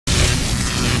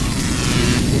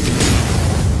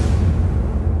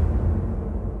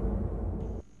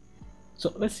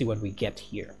So let's see what we get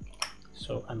here.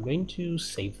 So I'm going to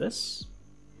save this,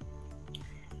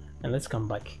 and let's come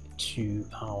back to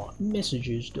our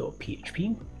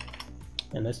messages.php,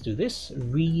 and let's do this.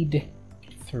 Read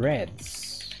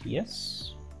threads,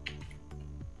 yes,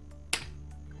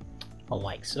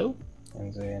 like so.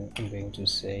 And then I'm going to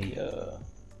say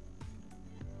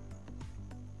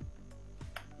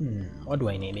what do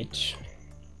I name it?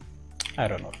 I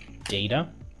don't know, data,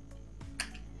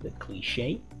 the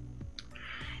cliche.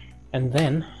 And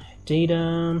then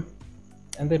data,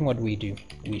 and then what we do,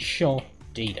 we show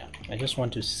data. I just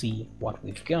want to see what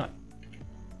we've got.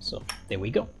 So there we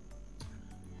go.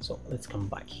 So let's come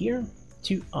back here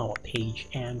to our page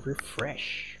and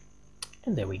refresh,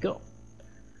 and there we go.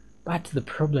 But the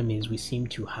problem is we seem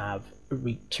to have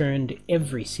returned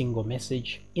every single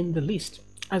message in the list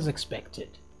as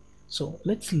expected. So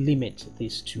let's limit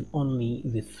this to only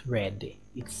the thread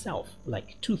itself,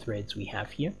 like 2 threads we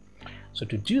have here. So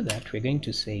to do that, we're going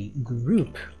to say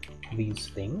group these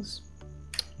things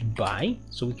by,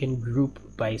 so we can group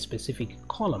by a specific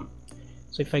column.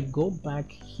 So if I go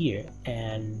back here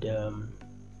and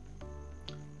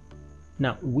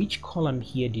now which column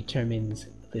here determines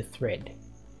the thread,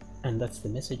 and that's the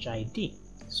message ID.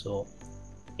 So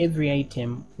every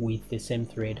item with the same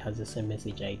thread has the same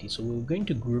message ID, so we're going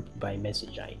to group by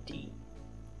message ID.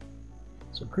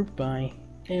 So group by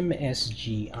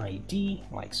MSG ID,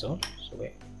 like so. So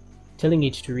we're telling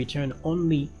it to return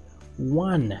only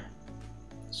one.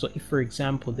 So if, for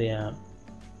example, there are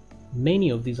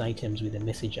many of these items with a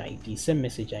message ID, same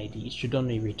message ID, it should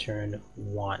only return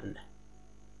one.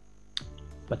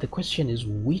 But the question is,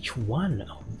 which one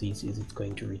of these is it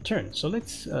going to return? So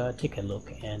let's take a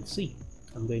look and see.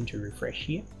 I'm going to refresh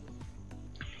here,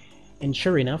 and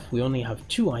sure enough, we only have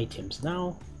 2 items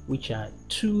now, which are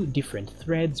 2 different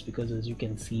threads, because as you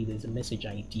can see, there's a message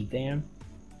ID there,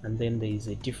 and then there is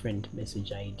a different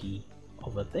message ID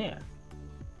over there.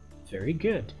 Very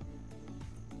good.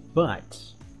 But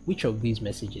which of these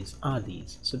messages are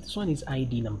these? So this one is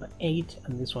ID number 8,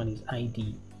 and this one is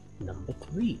ID number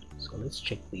 3. So let's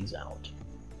check these out.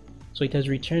 So it has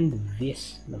returned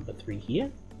this number 3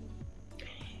 here,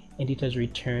 and it has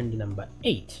returned number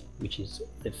 8, which is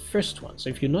the first one. So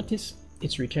if you notice,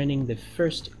 it's returning the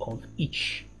first of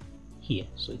each here.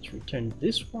 So it's returned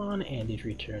this one and it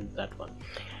returned that one.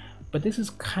 But this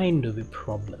is kind of a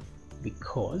problem,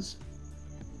 because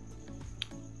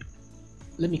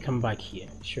let me come back here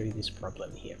and show you this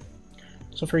problem here.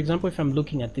 So for example, if I'm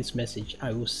looking at this message,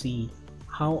 I will see,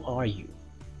 how are you?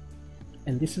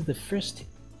 And this is the first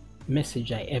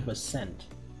message I ever sent.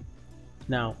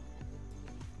 Now,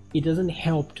 it doesn't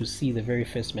help to see the very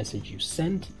first message you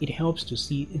sent. It helps to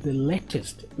see the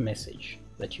latest message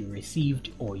that you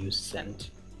received or you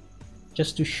sent,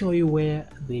 just to show you where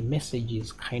the message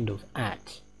is kind of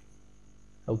at.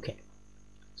 Okay,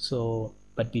 so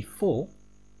but before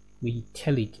we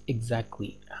tell it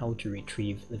exactly how to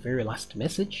retrieve the very last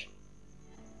message,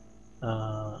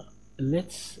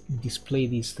 let's display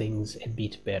these things a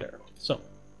bit better. So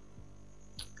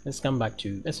let's come back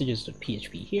to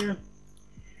messages.php here,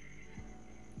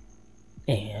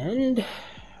 and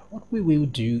what we will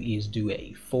do is do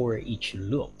a for each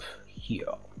loop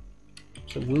here.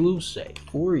 So we will say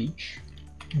for each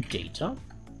data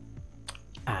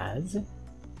as,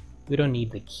 we don't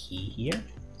need the key here,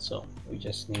 so we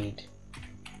just need,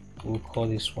 we'll call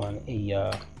this one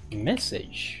a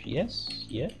message. Yes,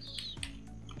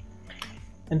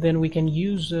 and then we can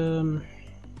use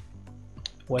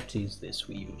what is this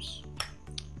we use?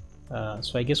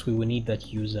 So I guess we will need that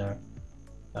user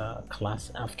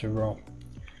class after all.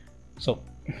 So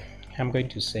I'm going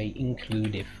to say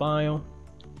include a file.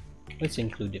 Let's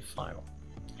include a file.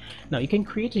 Now you can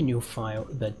create a new file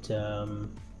that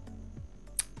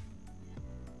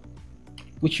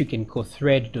which you can call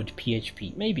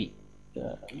thread.php. Maybe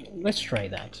let's try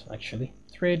that actually.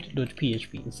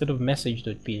 Thread.php instead of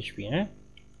message.php. Eh?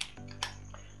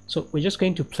 So we're just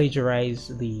going to plagiarize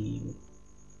the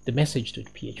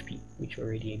message.php, which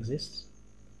already exists.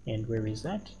 And where is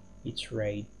that? It's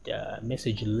right,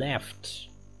 message left.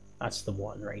 That's the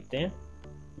one right there.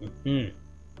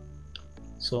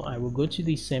 So I will go to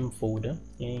the same folder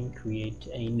and create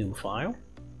a new file.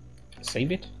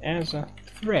 Save it as a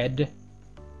thread.php.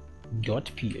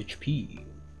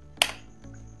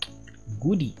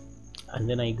 Goody. And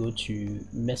then I go to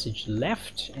message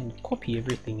left and copy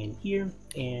everything in here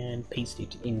and paste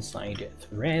it inside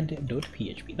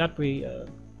thread.php. That way,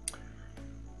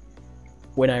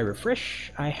 when I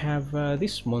refresh, I have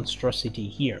this monstrosity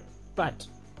here. But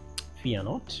fear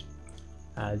not,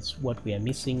 as what we are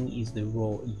missing is the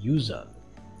raw user.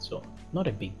 So not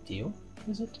a big deal,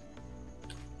 is it?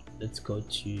 let's go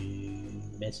to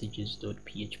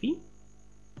messages.php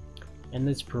and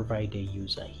let's provide a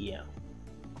user here.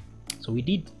 So we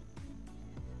did,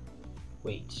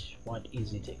 wait, what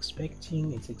is it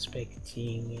expecting? It's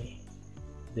expecting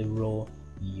the raw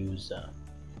user.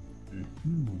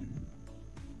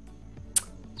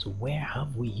 So where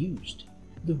have we used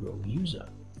the raw user?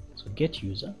 So get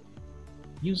user,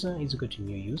 user is equal to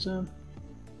new user.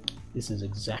 This is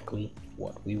exactly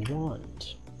what we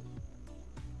want.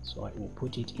 So I will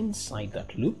put it inside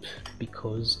that loop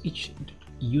because each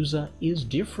user is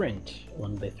different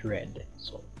on the thread.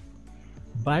 So,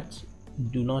 but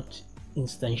do not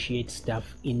instantiate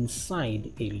stuff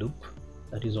inside a loop.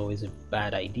 That is always a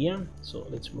bad idea. So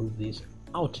let's move this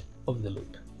out of the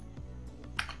loop.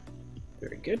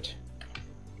 Very good.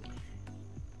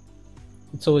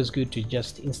 It's always good to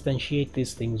just instantiate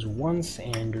these things once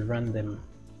and run them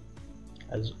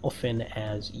as often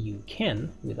as you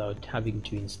can without having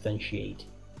to instantiate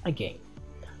again.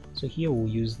 So here we'll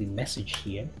use the message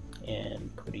here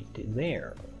and put it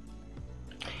there.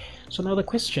 So now the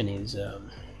question is,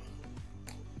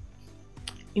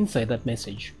 inside that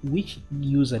message, which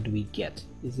user do we get?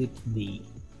 Is it the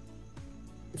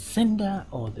sender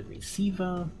or the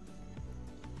receiver?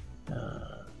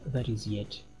 That is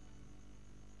yet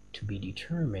to be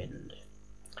determined.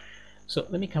 So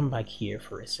let me come back here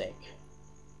for a sec.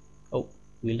 Oh,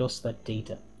 we lost that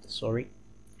data, sorry.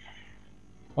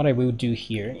 What I will do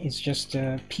here is just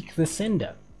pick the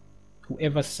sender.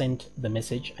 Whoever sent the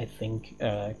message, I think,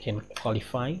 can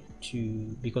qualify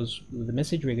to, because the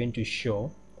message we're going to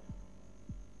show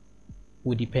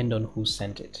will depend on who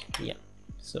sent it. Yeah,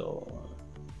 so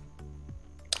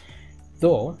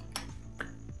though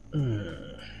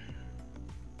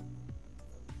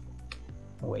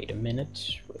wait a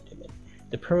minute.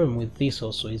 The problem with this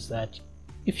also is that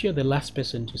if you're the last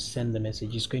person to send the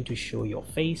message, it's going to show your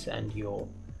face and your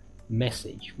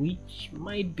message, which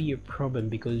might be a problem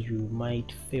because you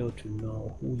might fail to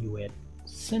know who you were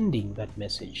sending that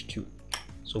message to.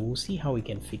 So we'll see how we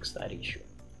can fix that issue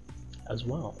as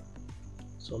well.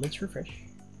 So let's refresh.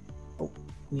 Oh,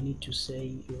 we need to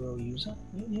say raw user.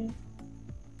 Yeah.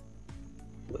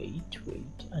 Wait,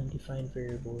 undefined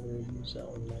variable raw user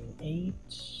on line 8.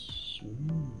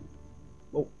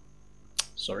 Oh,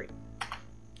 sorry.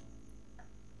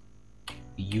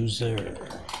 User.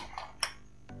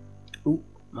 Oh,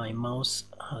 my mouse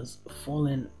has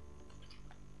fallen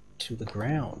to the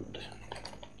ground,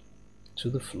 to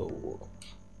the floor.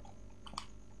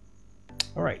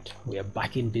 All right, we are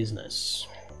back in business.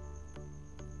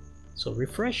 So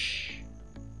refresh.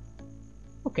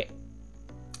 Okay.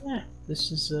 Yeah,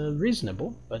 this is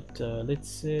reasonable, but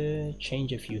let's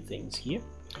change a few things here.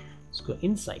 Let's go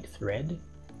inside thread,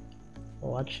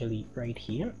 or actually right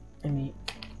here. Let me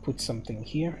put something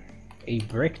here, a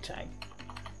break tag.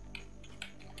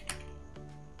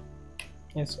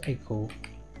 Let's echo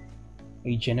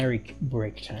a generic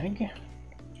break tag,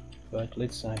 but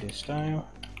let's add a style.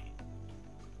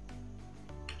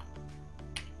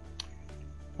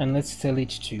 And let's tell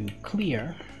it to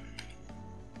clear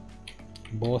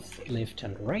both left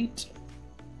and right,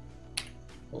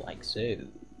 like so.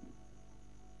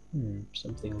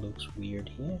 Something looks weird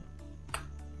here.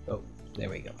 Oh, there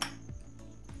we go.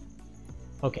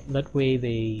 Okay, that way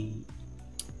the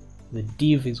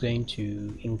div is going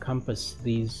to encompass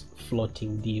these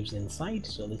floating divs inside.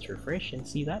 So let's refresh and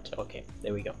see that. Okay,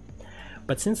 there we go.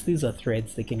 But since these are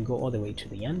threads, they can go all the way to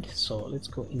the end. So let's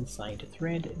go inside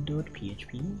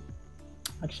thread.php.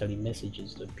 Actually,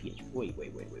 messages.php. Wait.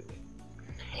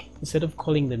 Instead of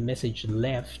calling the message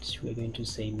left, we're going to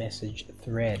say message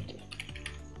thread,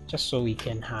 just so we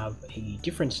can have a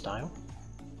different style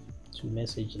to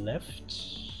message left.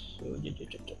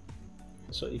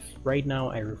 So if right now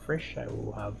I refresh, I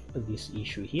will have this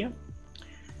issue here.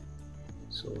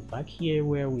 So back here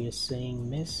where we are saying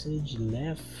message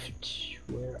left,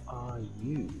 where are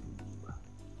you?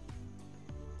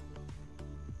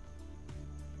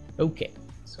 Okay,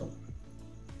 so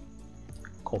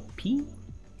copy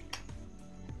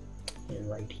and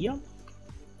right here,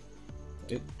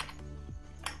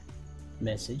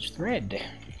 message thread.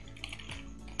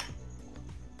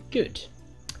 Good.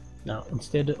 Now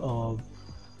instead of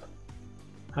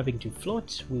having to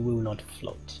float, we will not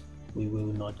float. We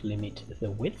will not limit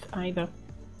the width either.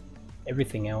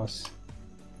 Everything else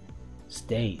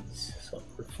stays. So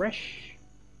refresh.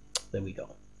 There we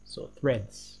go. So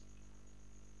threads.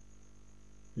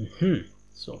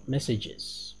 So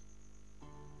messages.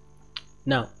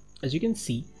 Now, as you can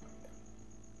see,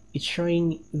 it's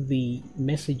showing the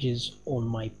messages on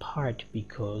my part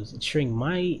because it's showing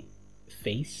my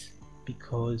face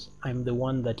because I'm the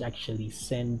one that actually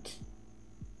sent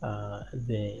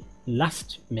the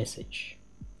last message.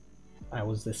 I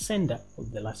was the sender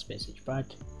of the last message,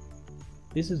 but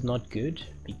this is not good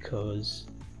because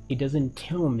it doesn't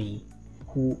tell me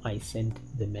who I sent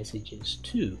the messages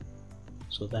to.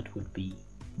 So that would be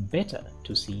better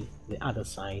to see the other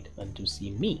side than to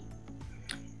see me.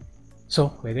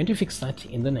 So we're going to fix that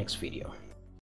in the next video.